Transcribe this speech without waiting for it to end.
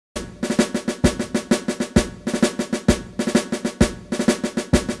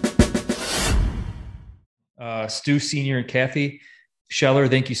Stu Senior and Kathy Scheller,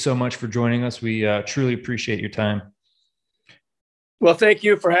 thank you so much for joining us. We truly appreciate your time. Well, thank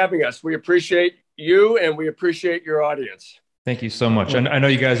you for having us. We appreciate you and we appreciate your audience. Thank you so much. I know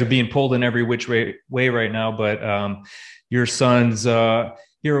you guys are being pulled in every which way right now, but your son's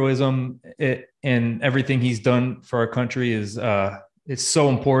heroism and everything he's done for our country is so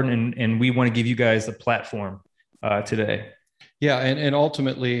important, and we want to give you guys a platform today. Yeah, and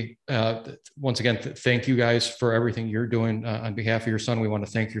ultimately, once again, thank you guys for everything you're doing on behalf of your son. We want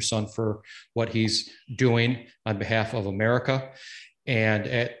to thank your son for what he's doing on behalf of America. And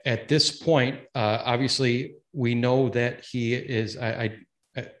at this point, obviously, we know that he is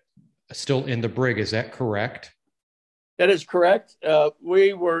still in the brig. Is that correct? That is correct.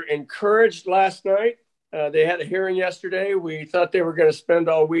 We were encouraged last night. They had a hearing yesterday. We thought they were going to spend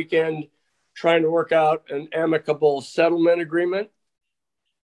all weekend trying to work out an amicable settlement agreement.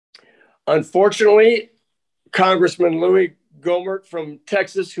 Unfortunately, Congressman Louis Gohmert from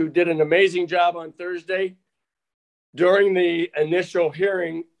Texas, who did an amazing job on Thursday, during the initial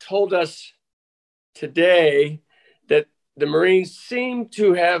hearing, told us today that the Marines seem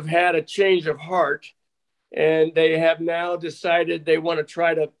to have had a change of heart, and they have now decided they want to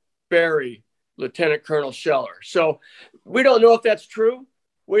try to bury Lieutenant Colonel Scheller. So we don't know if that's true.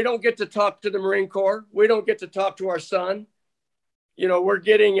 We don't get to talk to the Marine Corps. We don't get to talk to our son. You know, we're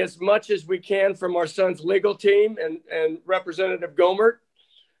getting as much as we can from our son's legal team and Representative Gohmert.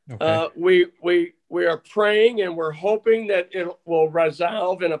 Okay. We are praying and we're hoping that it will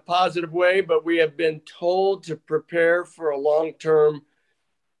resolve in a positive way, but we have been told to prepare for a long-term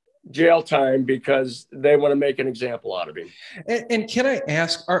jail time because they want to make an example out of him. And can I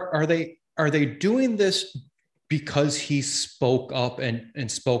ask, are they doing this because he spoke up and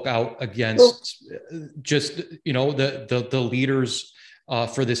spoke out against just, you know, the leaders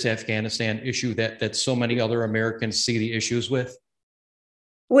for this Afghanistan issue that so many other Americans see the issues with?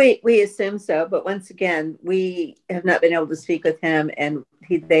 We assume so, but once again, we have not been able to speak with him, and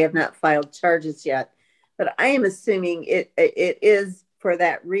they have not filed charges yet. But I am assuming it is for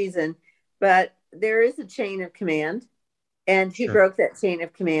that reason. But there is a chain of command, and he broke that chain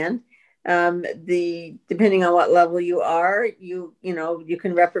of command. Depending on what level you are, you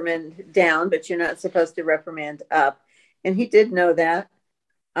can reprimand down, but you're not supposed to reprimand up. And he did know that.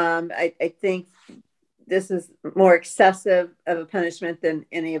 I think this is more excessive of a punishment than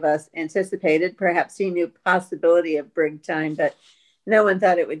any of us anticipated. Perhaps he knew possibility of brig time, but no one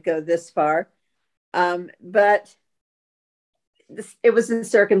thought it would go this far. But it was in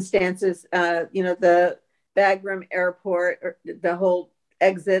circumstances, the Bagram airport, or the whole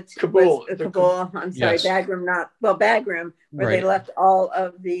exit Kabul. I'm sorry, yes. Bagram, where they left all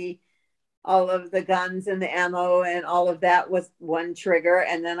of the guns and the ammo and all of that was one trigger.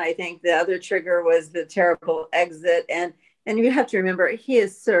 And then I think the other trigger was the terrible exit. And you have to remember, he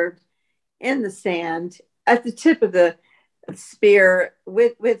has served in the sand at the tip of the spear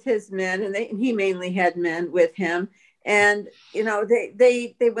with his men, and he mainly had men with him. And, you know,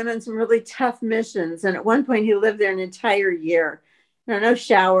 they went on some really tough missions. And at one point he lived there an entire year. No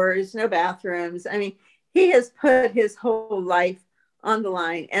showers, no bathrooms. I mean, he has put his whole life on the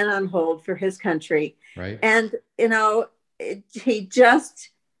line and on hold for his country. Right. And, you know, he just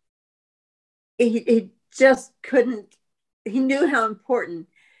couldn't, he knew how important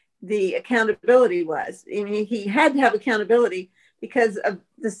the accountability was. I mean, he had to have accountability because of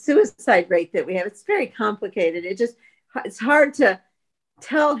the suicide rate that we have. It's very complicated. It's hard to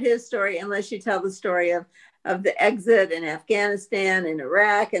tell his story unless you tell the story of the exit in Afghanistan and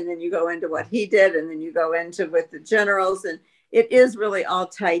Iraq, and then you go into what he did, and then you go into with the generals, and it is really all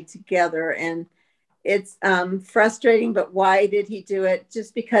tied together. And it's frustrating, but why did he do it?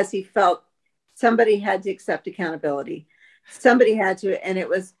 Just because he felt somebody had to accept accountability. Somebody had to, and it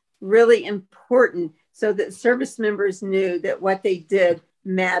was really important so that service members knew that what they did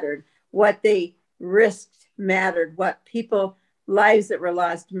mattered, what they risked mattered, what lives that were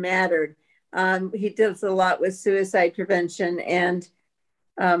lost mattered. He does a lot with suicide prevention, and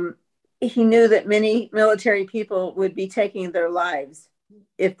he knew that many military people would be taking their lives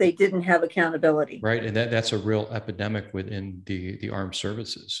if they didn't have accountability. Right, and that's a real epidemic within the armed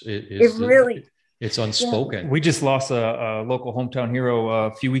services. It's unspoken. Yeah. We just lost a local hometown hero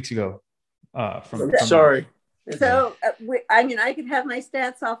a few weeks ago. Sorry. So, I could have my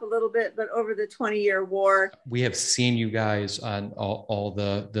stats off a little bit, but over the 20-year war. We have seen you guys on all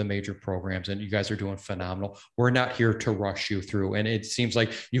the major programs, and you guys are doing phenomenal. We're not here to rush you through. And it seems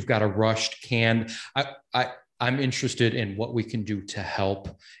like you've got a rushed can. I'm interested in what we can do to help,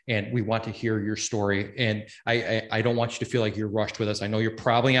 and we want to hear your story. And I don't want you to feel like you're rushed with us. I know you're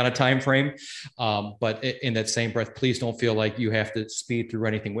probably on a time frame, but in that same breath, please don't feel like you have to speed through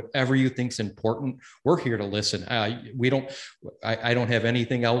anything. Whatever you think's important, we're here to listen. I don't have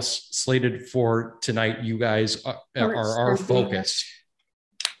anything else slated for tonight. You guys are our focus.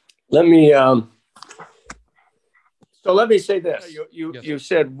 Let me say this. You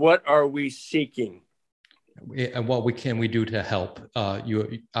said, what are we seeking? And what can we do to help?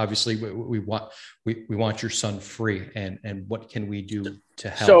 You obviously we want your son free, and what can we do to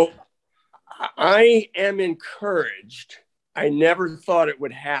help? So I am encouraged. I never thought it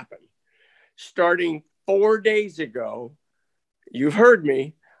would happen. Starting 4 days ago, you've heard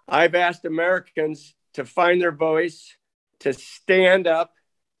me. I've asked Americans to find their voice, to stand up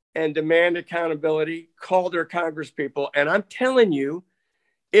and demand accountability, call their congresspeople, and I'm telling you,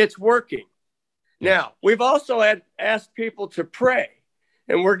 it's working. Now, we've also asked people to pray,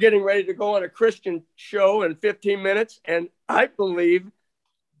 and we're getting ready to go on a Christian show in 15 minutes, and I believe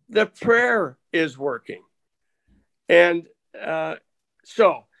the prayer is working. And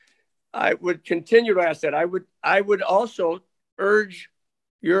so I would continue to ask that. I would also urge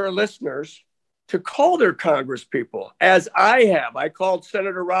your listeners to call their congresspeople, as I have. I called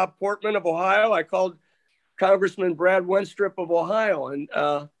Senator Rob Portman of Ohio. I called Congressman Brad Wenstrup of Ohio, and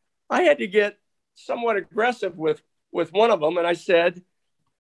I had to get somewhat aggressive with one of them. And I said,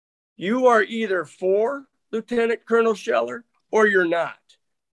 you are either for Lieutenant Colonel Scheller or you're not.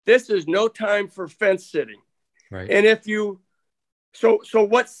 This is no time for fence sitting. Right. And if you, so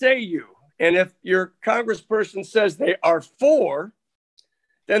what say you? And if your congressperson says they are for,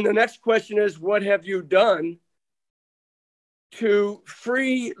 then the next question is, what have you done to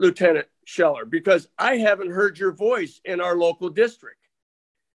free Lieutenant Scheller? Because I haven't heard your voice in our local district.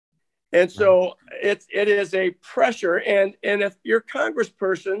 And so it is a pressure. And if your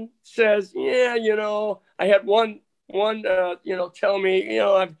congressperson says, yeah, I had one tell me,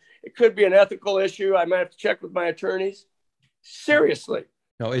 it could be an ethical issue. I might have to check with my attorneys. Seriously.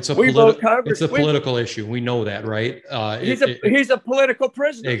 No, it's a political issue. We know that, right? He's a political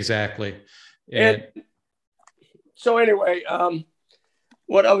prisoner. Exactly. And so anyway,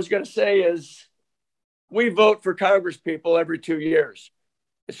 what I was going to say is we vote for congresspeople every 2 years.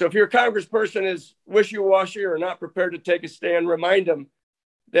 So if your congressperson is wishy-washy or not prepared to take a stand, remind them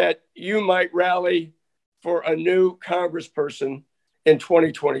that you might rally for a new congressperson in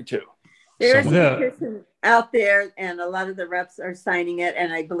 2022. There's a petition out there, and a lot of the reps are signing it.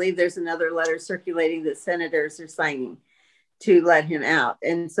 And I believe there's another letter circulating that senators are signing to let him out.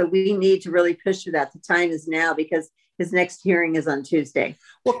 And so we need to really push for that. The time is now, because his next hearing is on Tuesday.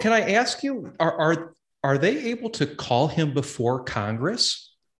 Well, can I ask you, are they able to call him before Congress?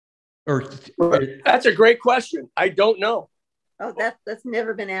 That's a great question. I don't know. Oh, that's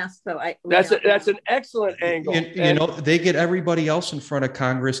never been asked. So that's an excellent angle. They get everybody else in front of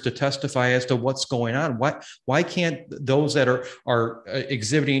Congress to testify as to what's going on. Why can't those that are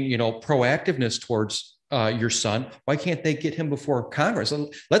exhibiting, proactiveness towards your son, why can't they get him before Congress?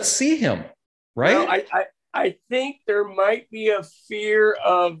 Let's see him, right? Well, I think there might be a fear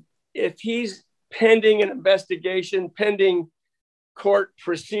of, if he's pending an investigation, pending court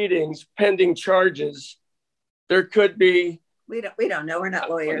proceedings, pending charges, there could be. We don't know. We're not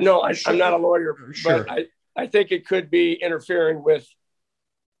lawyers. No, I'm not a lawyer, sure. But I think it could be interfering with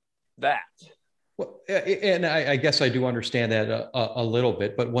that. Well, and I guess I do understand that a little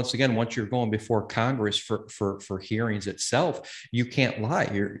bit, but once again, once you're going before Congress for hearings itself, you can't lie.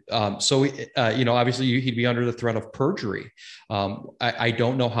 Obviously he'd be under the threat of perjury. I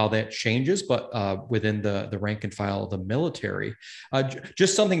don't know how that changes, but within the rank and file of the military,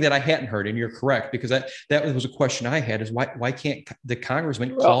 just something that I hadn't heard, and you're correct, because that was a question I had, is why can't the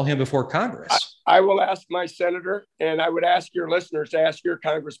congressman call him before Congress? I will ask my senator, and I would ask your listeners to ask your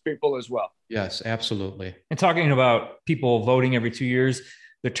congresspeople as well. Yes, absolutely. And talking about people voting every 2 years,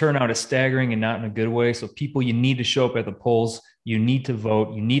 the turnout is staggering and not in a good way. So people, you need to show up at the polls. You need to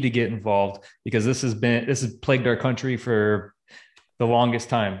vote. You need to get involved, because this has plagued our country for the longest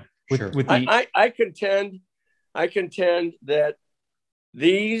time. I contend that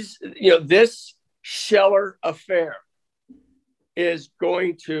this Scheller affair is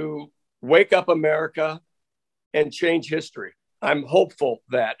going to wake up America and change history. I'm hopeful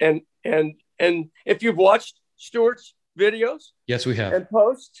that. And if you've watched Stuart's videos, yes, we have, and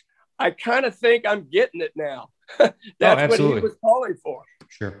posts, I kind of think I'm getting it now. That's what he was calling for.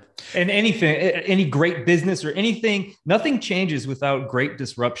 Sure. And any great business or anything, nothing changes without great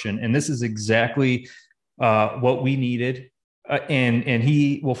disruption. And this is exactly what we needed. And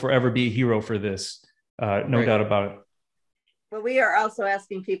he will forever be a hero for this. No doubt about it. Well, we are also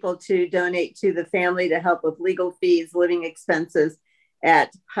asking people to donate to the family to help with legal fees, living expenses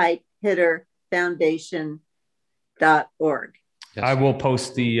at pipehitterfoundation.org. Yes. I will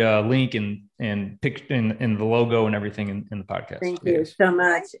post the link and pick in the logo and everything in the podcast. Thank you so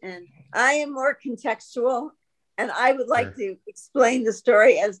much. And I am more contextual, and I would like to explain the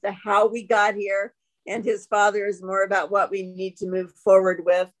story as to how we got here. And his father is more about what we need to move forward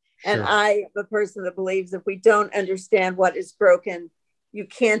with. And I am a person that believes if we don't understand what is broken, you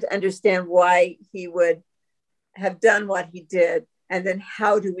can't understand why he would have done what he did. And then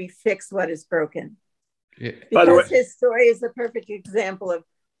how do we fix what is broken? Yeah. Because his story is a perfect example of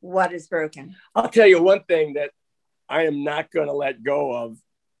what is broken. I'll tell you one thing that I am not going to let go of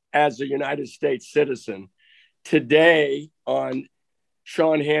as a United States citizen. Today on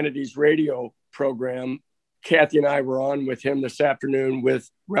Sean Hannity's radio program, Kathy and I were on with him this afternoon with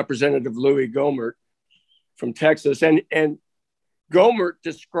Representative Louis Gohmert from Texas. And Gohmert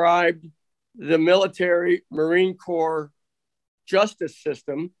described the military Marine Corps justice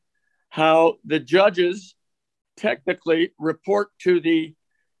system, how the judges technically report to the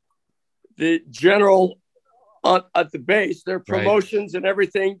general at the base. Their promotions and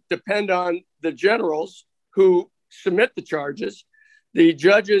everything depend on the generals who submit the charges. The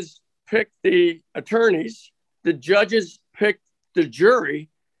judges pick the attorneys, the judges pick the jury.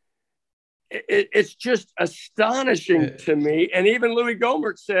 It's just astonishing to me. And even Louis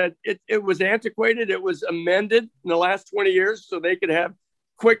Gohmert said it was antiquated. It was amended in the last 20 years so they could have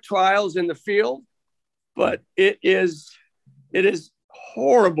quick trials in the field. But it is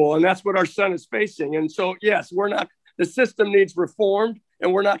horrible. And that's what our son is facing. And so, yes, the system needs reformed,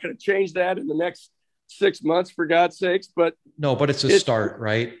 and we're not going to change that in the next 6 months, for God's sakes. But it's a start,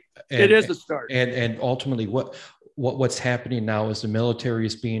 right? It is a start. And ultimately what's happening now is the military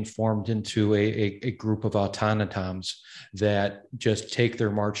is being formed into a group of automatons that just take their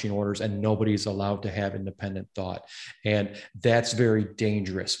marching orders, and nobody's allowed to have independent thought. And that's very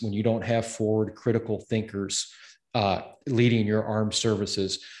dangerous when you don't have forward critical thinkers leading your armed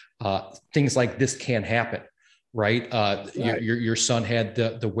services. Things like this can happen. Right. Your son had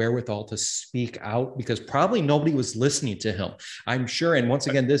the wherewithal to speak out because probably nobody was listening to him, I'm sure. And once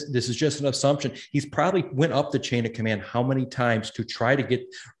again, this is just an assumption. He's probably went up the chain of command how many times to try to get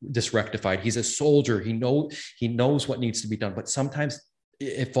this rectified. He's a soldier. He knows what needs to be done, but sometimes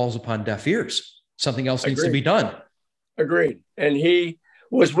it falls upon deaf ears. Something else needs to be done. Agreed. And he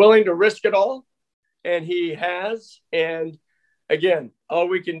was willing to risk it all, and he has. And again, all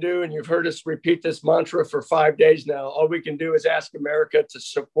we can do, and you've heard us repeat this mantra for 5 days now, all we can do is ask America to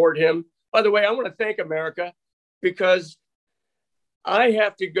support him. By the way, I want to thank America because I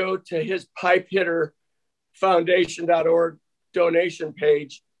have to go to his pipehitterfoundation.org donation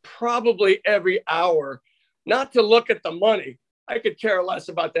page probably every hour, not to look at the money. I could care less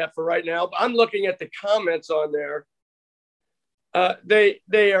about that for right now, but I'm looking at the comments on there.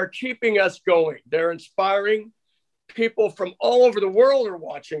 They are keeping us going. They're inspiring. People from all over the world are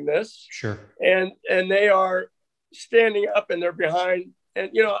watching this. Sure. And they are standing up, and they're behind.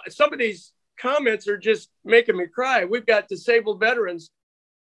 And, some of these comments are just making me cry. We've got disabled veterans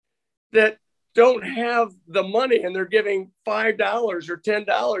that don't have the money, and they're giving $5 or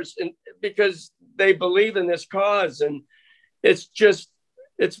 $10 because they believe in this cause. And it's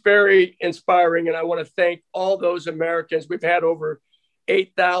very inspiring. And I want to thank all those Americans. We've had over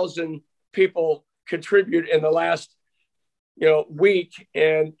 8,000 people contribute in the last week,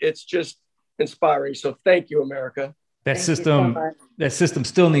 and it's just inspiring. So thank you, America. That system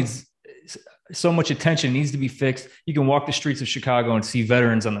still needs so much attention. It needs to be fixed. You can walk the streets of Chicago and see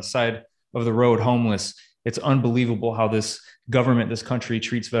veterans on the side of the road, homeless. It's unbelievable how this government, this country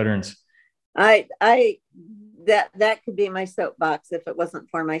treats veterans. That could be my soapbox if it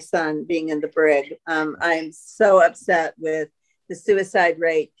wasn't for my son being in the brig. I'm so upset with the suicide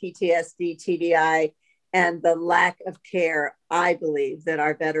rate, PTSD, TBI, and the lack of care, I believe, that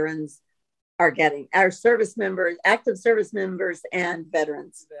our veterans are getting, our service members, active service members, and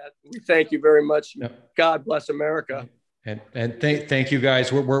veterans. We thank you very much. Yep. God bless America. And thank you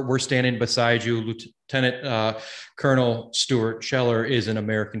guys. We're standing beside you. Lieutenant Colonel Stuart Scheller is an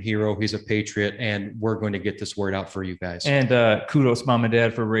American hero. He's a patriot, and we're going to get this word out for you guys. And kudos, Mom and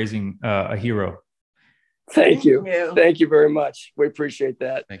Dad, for raising a hero. Thank you. Thank you very much. We appreciate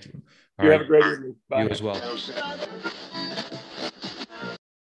that. Thank you. You have a great evening. Bye. You as well.